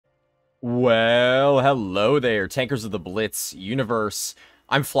Well, hello there, Tankers of the Blitz universe.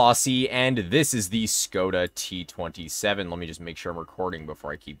 I'm Flossie, and this is the Skoda T27. Let me just make sure I'm recording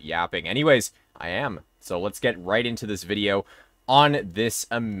before I keep yapping. Anyways, I am. So let's get right into this video on this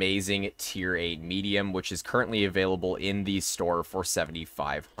amazing Tier 8 medium, which is currently available in the store for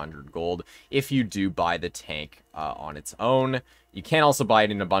 7,500 gold if you do buy the tank on its own. You can also buy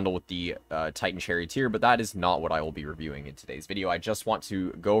it in a bundle with the Titan Charioteer, but that is not what I will be reviewing in today's video. I just want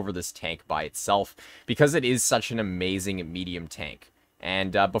to go over this tank by itself because it is such an amazing medium tank.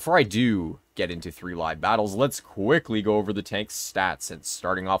 And before I do get into 3 live battles, let's quickly go over the tank's stats. And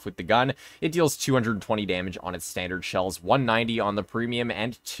starting off with the gun, it deals 220 damage on its standard shells, 190 on the premium,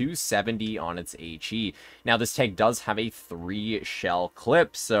 and 270 on its HE. Now, this tank does have a 3 shell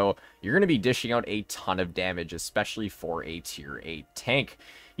clip, so you're going to be dishing out a ton of damage, especially for a Tier 8 tank.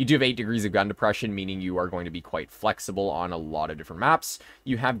 You do have 8 degrees of gun depression, meaning you are going to be quite flexible on a lot of different maps.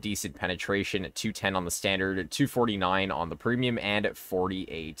 You have decent penetration at 210 on the standard, 249 on the premium, and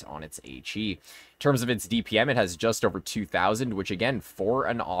 48 on its HE. In terms of its DPM, it has just over 2,000, which again, for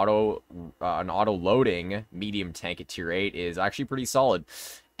an auto loading medium tank at Tier 8 is actually pretty solid.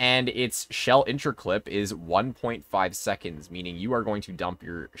 And its shell interclip is 1.5 seconds, meaning you are going to dump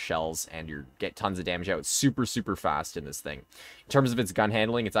your shells and get tons of damage out super fast in this thing. In terms of its gun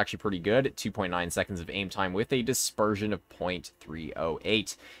handling, it's actually pretty good. 2.9 seconds of aim time with a dispersion of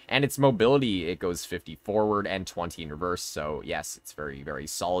 0.308. And its mobility, it goes 50 forward and 20 in reverse. So yes, it's very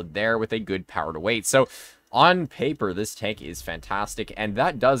solid there with a good power to weight. So on paper, this tank is fantastic, and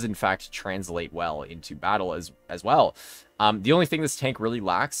that does, in fact, translate well into battle as well. The only thing this tank really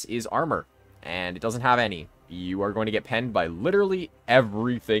lacks is armor, and it doesn't have any. You are going to get penned by literally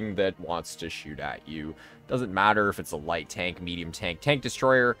everything that wants to shoot at you. Doesn't matter if it's a light tank, medium tank, tank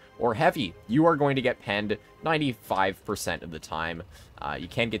destroyer, or heavy. You are going to get penned 95% of the time. You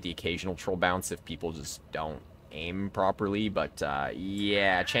can get the occasional troll bounce if people just don't aim properly, but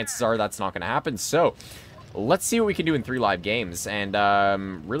yeah, chances are that's not going to happen. So let's see what we can do in 3 live games and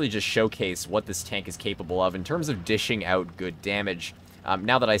really just showcase what this tank is capable of in terms of dishing out good damage.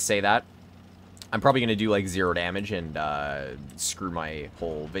 Now that I say that, I'm probably going to do like 0 damage and screw my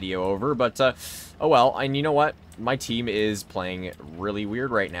whole video over, but oh well. And you know what? My team is playing really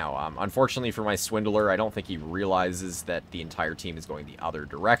weird right now. Unfortunately for my swindler, I don't think he realizes that the entire team is going the other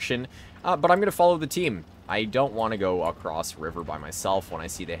direction, but I'm going to follow the team. I don't want to go across river by myself when I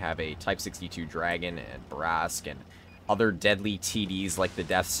see they have a Type 62 Dragon and Barask and other deadly TDs like the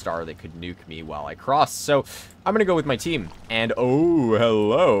Death Star that could nuke me while I cross. So I'm going to go with my team. And oh,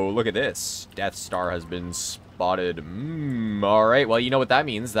 hello, look at this. Death Star has been spotted. Alright, well, you know what that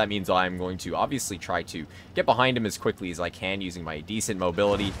means. That means I'm going to obviously try to get behind him as quickly as I can using my decent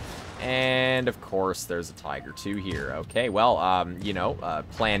mobility. And, of course, there's a Tiger 2 here. Okay, well, you know,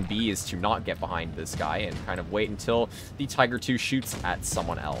 plan B is to not get behind this guy and kind of wait until the Tiger 2 shoots at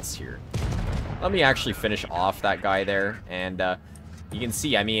someone else here. Let me actually finish off that guy there, and you can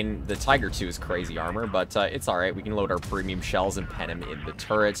see, I mean, the Tiger 2 is crazy armor, but it's alright. We can load our premium shells and pen him in the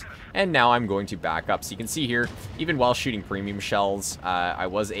turret, and now I'm going to back up. So you can see here, even while shooting premium shells, I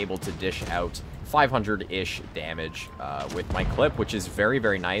was able to dish out 500-ish damage with my clip, which is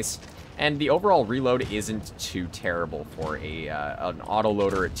very nice. And the overall reload isn't too terrible for an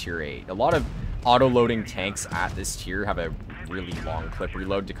autoloader at Tier 8. A lot of auto-loading tanks at this tier have a really long clip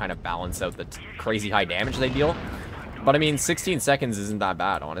reload to kind of balance out the crazy high damage they deal. But I mean, 16 seconds isn't that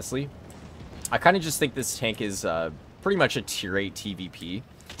bad, honestly. I kind of just think this tank is pretty much a Tier 8 TVP.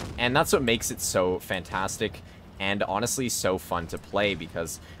 And that's what makes it so fantastic and honestly so fun to play,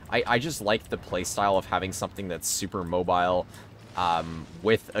 because I just like the playstyle of having something that's super mobile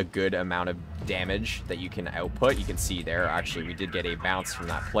with a good amount of damage that you can output. You can see there, actually, we did get a bounce from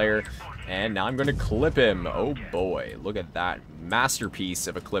that player, and now I'm going to clip him. Oh boy, look at that masterpiece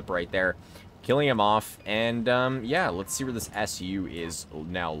of a clip right there, killing him off. And yeah, let's see where this SU is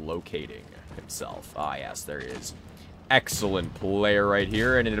now locating himself. Ah yes, there he is. Excellent player right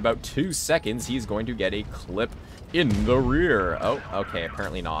here, and in about 2 seconds he's going to get a clip in the rear. Oh, okay,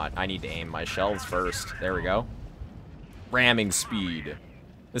 apparently not. I need to aim my shells first. There we go. Ramming speed.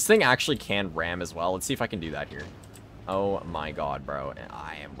 This thing actually can ram as well. Let's see if I can do that here. Oh my god, bro.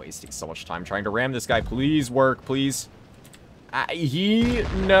 I am wasting so much time trying to ram this guy. Please work, please.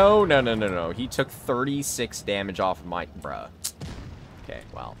 No. He took 36 damage off of my... Bruh. Okay,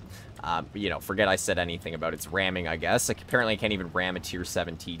 well. You know, forget I said anything about its ramming, I guess. Like, apparently I can't even ram a Tier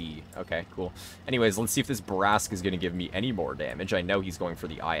 7 TD. Okay, cool. Anyways, let's see if this Barask is going to give me any more damage. I know he's going for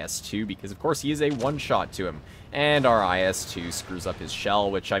the IS-2 because, of course, he is a one-shot to him. And our IS-2 screws up his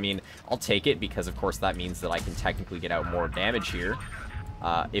shell, which, I mean, I'll take it because, of course, that means that I can technically get out more damage here.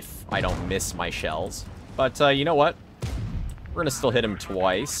 if I don't miss my shells. But you know what? We're gonna still hit him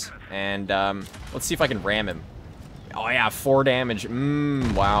twice, and let's see if I can ram him. Oh yeah, 4 damage.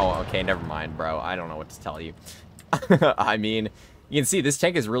 Wow. Okay, never mind, bro. I don't know what to tell you. I mean, you can see this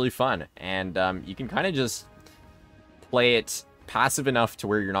tank is really fun, and you can kind of just play it passive enough to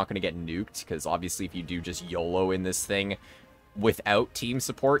where you're not going to get nuked, because obviously if you do just YOLO in this thing without team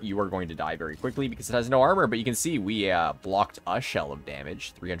support, you are going to die very quickly because it has no armor. But you can see we blocked a shell of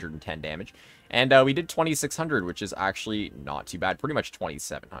damage, 310 damage, and we did 2600, which is actually not too bad, pretty much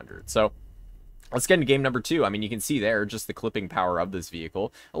 2700. So let's get into game number 2. I mean, you can see there just the clipping power of this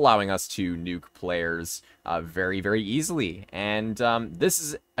vehicle, allowing us to nuke players very, very easily. And this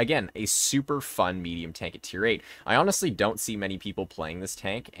is, again, a super fun medium tank at tier 8. I honestly don't see many people playing this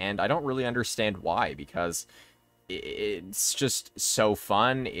tank, and I don't really understand why, because it's just so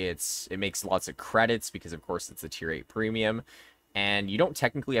fun. It makes lots of credits because, of course, it's a tier 8 premium. And you don't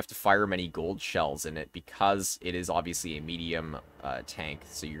technically have to fire many gold shells in it because it is obviously a medium tank.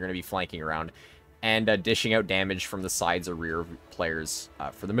 So you're going to be flanking around and dishing out damage from the sides or rear of players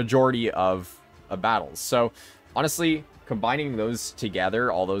for the majority of battles. So, honestly, combining those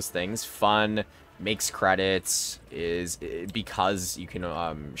together, all those things, fun, makes credits, is because you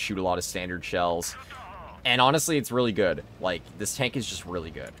can shoot a lot of standard shells. And honestly, it's really good. Like, this tank is just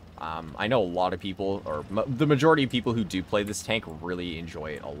really good. I know a lot of people, or the majority of people who do play this tank really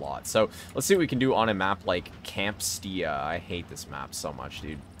enjoy it a lot. So, let's see what we can do on a map like Camp Stia. I hate this map so much,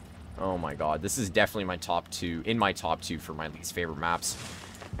 dude. Oh my god, this is definitely my top 2, in my top 2 for my least favorite maps.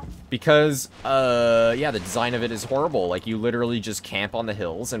 Because, yeah, the design of it is horrible. Like, you literally just camp on the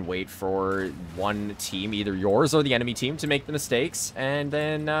hills and wait for one team, either yours or the enemy team, to make the mistakes. And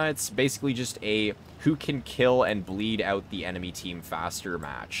then it's basically just a who can kill and bleed out the enemy team faster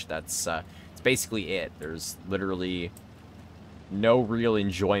match. That's it's basically it. There's literally no real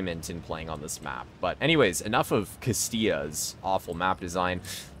enjoyment in playing on this map. But anyways, enough of Castilla's awful map design.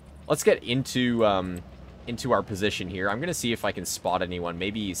 Let's get into our position here. I'm going to see if I can spot anyone.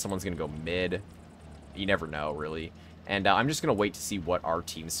 Maybe someone's going to go mid. You never know, really. And I'm just going to wait to see what our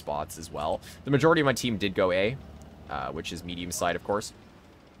team spots as well. The majority of my team did go A, which is medium side, of course.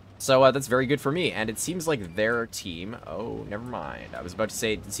 So that's very good for me. And it seems like their team... Oh, never mind. I was about to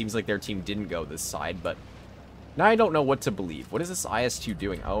say it seems like their team didn't go this side, but now I don't know what to believe. What is this IS-2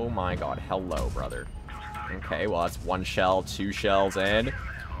 doing? Oh my god. Hello, brother. Okay, well, that's 1 shell, 2 shells, and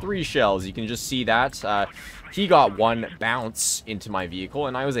 3 shells. You can just see that. He got 1 bounce into my vehicle,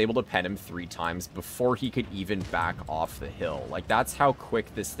 and I was able to pen him 3 times before he could even back off the hill. Like, that's how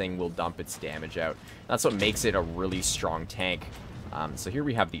quick this thing will dump its damage out. That's what makes it a really strong tank. So here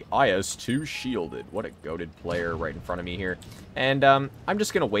we have the IS-2 shielded. What a goated player right in front of me here. And I'm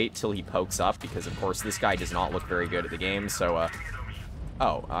just going to wait till he pokes up, because, of course, this guy does not look very good at the game. So,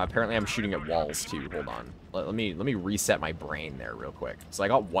 apparently I'm shooting at walls, too. Hold on. Let me reset my brain there real quick. So I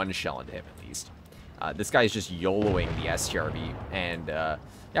got 1 shell into him, at least. This guy's just YOLOing the STRV, and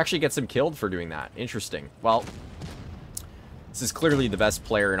he actually gets him killed for doing that. Interesting. Well, this is clearly the best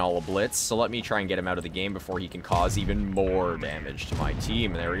player in all of Blitz, so let me try and get him out of the game before he can cause even more damage to my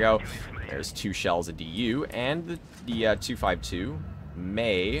team. And there we go. There's 2 shells of DU, and the 252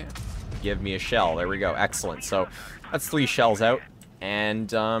 may give me a shell. There we go. Excellent. So that's 3 shells out.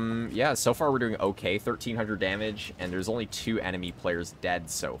 And, yeah, so far we're doing okay. 1,300 damage, and there's only 2 enemy players dead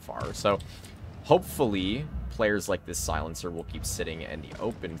so far. So, hopefully, players like this silencer will keep sitting in the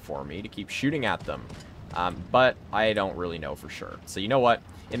open for me to keep shooting at them. But I don't really know for sure. So, you know what?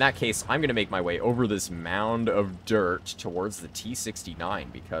 In that case, I'm going to make my way over this mound of dirt towards the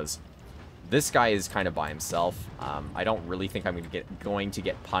T69, because this guy is kind of by himself. I don't really think I'm going to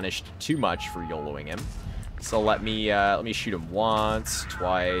get punished too much for YOLOing him. So let me shoot him once,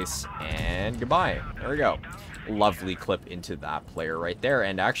 twice, and goodbye. There we go. Lovely clip into that player right there.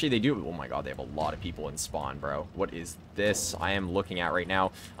 And actually they do, oh my god, they have a lot of people in spawn, bro. What is this I am looking at right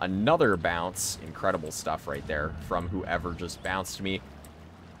now? Another bounce. Incredible stuff right there from whoever just bounced me.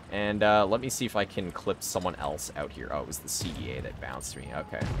 And let me see if I can clip someone else out here. Oh, it was the CDA that bounced me.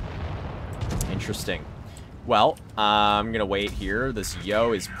 Okay. Interesting. Well, I'm going to wait here. This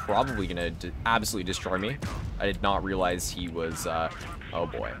Yo is probably going to absolutely destroy me. I did not realize he was, oh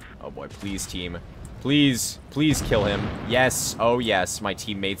boy. Oh boy, please team. Please, please kill him. Yes, oh yes, my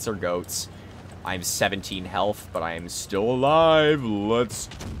teammates are goats. I'm 17 health, but I am still alive. Let's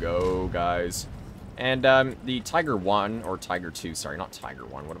go, guys. And the Tiger 1, or Tiger 2, sorry, not Tiger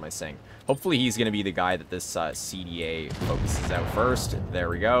 1, what am I saying? Hopefully he's going to be the guy that this CDA focuses out first. There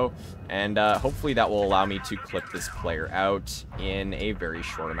we go. And hopefully that will allow me to clip this player out in a very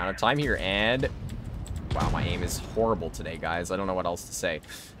short amount of time here. And Wow, my aim is horrible today, guys. I don't know what else to say.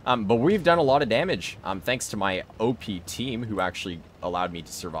 But we've done a lot of damage, thanks to my OP team, who actually allowed me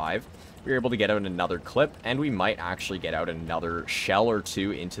to survive. We were able to get out another clip, and we might actually get out another shell or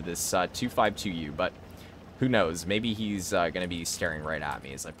two into this 252U, but who knows? Maybe he's going to be staring right at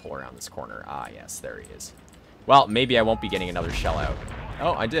me as I pull around this corner. Ah, yes, there he is. Well, maybe I won't be getting another shell out.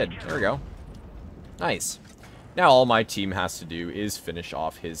 Oh, I did. There we go. Nice. Now all my team has to do is finish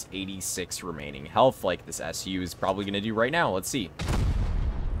off his 86 remaining health, like this SU is probably going to do right now. Let's see.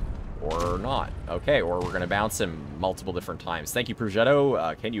 Or not. Okay, or we're going to bounce him multiple different times. Thank you,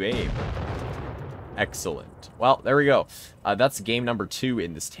 Progetto. Can you aim? Excellent. Well, there we go. That's game number 2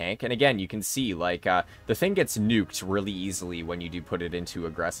 in this tank. And again, you can see, like, the thing gets nuked really easily when you do put it into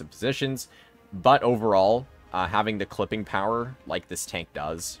aggressive positions. But overall, having the clipping power like this tank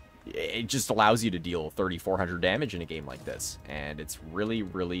does, it just allows you to deal 3,400 damage in a game like this. And it's really,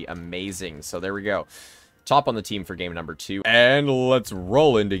 really amazing. So there we go. Top on the team for game number 2. And let's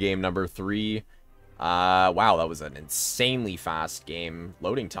roll into game number 3. Wow, that was an insanely fast game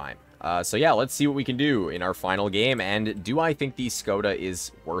loading time. So yeah, let's see what we can do in our final game. And do I think the Skoda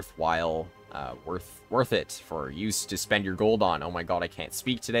is worthwhile, worth it for use to spend your gold on? Oh my god, I can't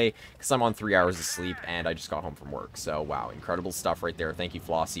speak today because I'm on 3 hours of sleep and I just got home from work. So wow, incredible stuff right there. Thank you,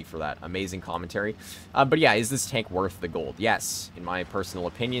 Flossie, for that amazing commentary. But yeah, is this tank worth the gold? Yes, in my personal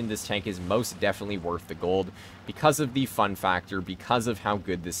opinion, this tank is most definitely worth the gold because of the fun factor, because of how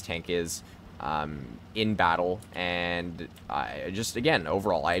good this tank is in battle, and I just, again,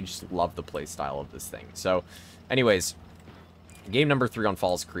 overall, I just love the playstyle of this thing. So anyways, game number 3 on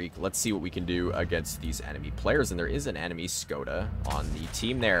Falls Creek. Let's see what we can do against these enemy players. And there is an enemy Skoda on the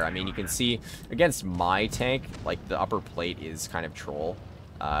team there. I mean, you can see against my tank, like, the upper plate is kind of troll.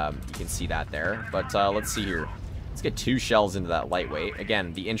 You can see that there. But let's see here. Let's get 2 shells into that lightweight.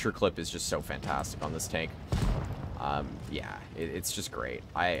 Again, the intro clip is just so fantastic on this tank. Yeah, it's just great.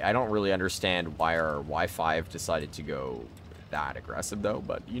 I don't really understand why our Y5 decided to go that aggressive, though.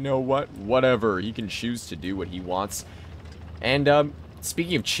 But you know what? Whatever. He can choose to do what he wants. And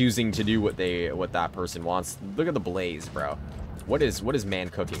speaking of choosing to do what that person wants, look at the blaze, bro. What is man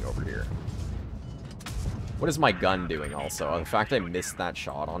cooking over here? What is my gun doing also? The fact I missed that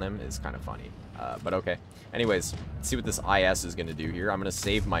shot on him is kind of funny. But okay. Anyways, let's see what this IS is going to do here. I'm going to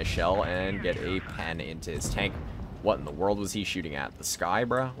save my shell and get a pen into his tank. What in the world was he shooting at? The sky,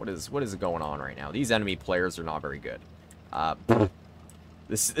 bro? What is going on right now? These enemy players are not very good.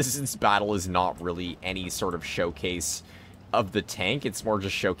 This battle is not really any sort of showcase of the tank. It's more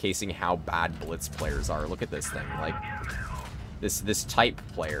just showcasing how bad Blitz players are. Look at this thing. Like, this type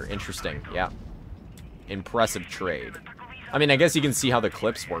player. Interesting. Yeah. Impressive trade. I mean, I guess you can see how the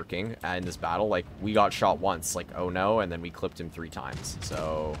clip's working in this battle. Like, we got shot once, like, oh no, and then we clipped him 3 times.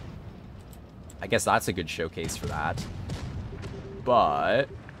 So I guess that's a good showcase for that. But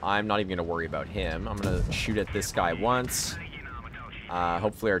I'm not even going to worry about him. I'm going to shoot at this guy once.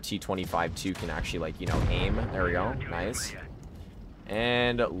 Hopefully our T27 too can actually, like, you know, aim. There we go. Nice.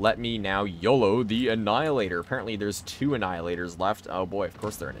 And let me now YOLO the Annihilator. Apparently there's 2 Annihilators left. Oh boy, of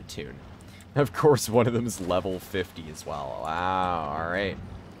course they're in a tune. Of course one of them is level 50 as well. Wow, alright.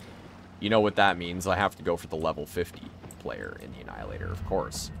 You know what that means. I have to go for the level 50 player in the Annihilator, of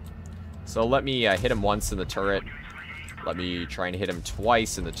course. So let me hit him once in the turret. Let me try and hit him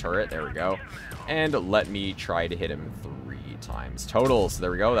twice in the turret. There we go. And let me try to hit him 3 times total. So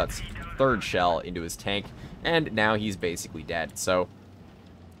there we go. That's 3rd shell into his tank. And now he's basically dead. So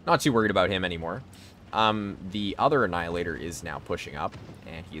not too worried about him anymore. The other Annihilator is now pushing up.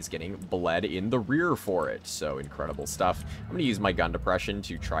 And he is getting bled in the rear for it. So incredible stuff. I'm going to use my gun depression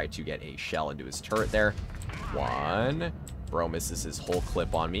to try to get a shell into his turret there. 1. Bro misses his whole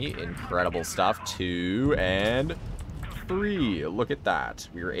clip on me. Incredible stuff. 2 and 3. Look at that.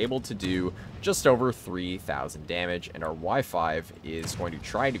 We were able to do just over 3,000 damage, and our Y5 is going to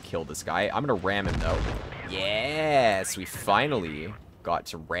try to kill this guy. I'm going to ram him, though. Yes! We finally got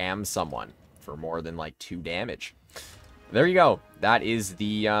to ram someone for more than, like, 2 damage. There you go. That is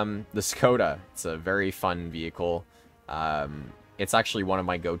the Skoda. It's a very fun vehicle. It's actually one of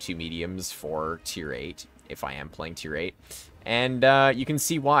my go-to mediums for Tier 8, if I am playing Tier 8. And you can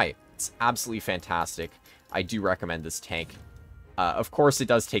see why. It's absolutely fantastic. I do recommend this tank. Of course, it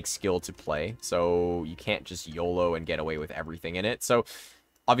does take skill to play, so you can't just YOLO and get away with everything in it. So,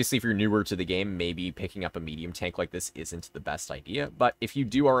 obviously, if you're newer to the game, maybe picking up a medium tank like this isn't the best idea. But if you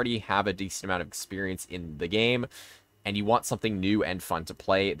do already have a decent amount of experience in the game, and you want something new and fun to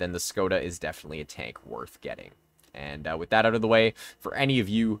play, then the Skoda is definitely a tank worth getting. And with that out of the way, for any of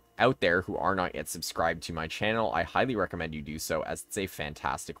you out there who are not yet subscribed to my channel, I highly recommend you do so, as it's a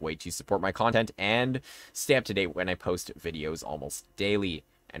fantastic way to support my content and stay up to date when I post videos almost daily.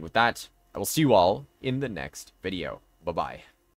 And with that, I will see you all in the next video. Bye-bye.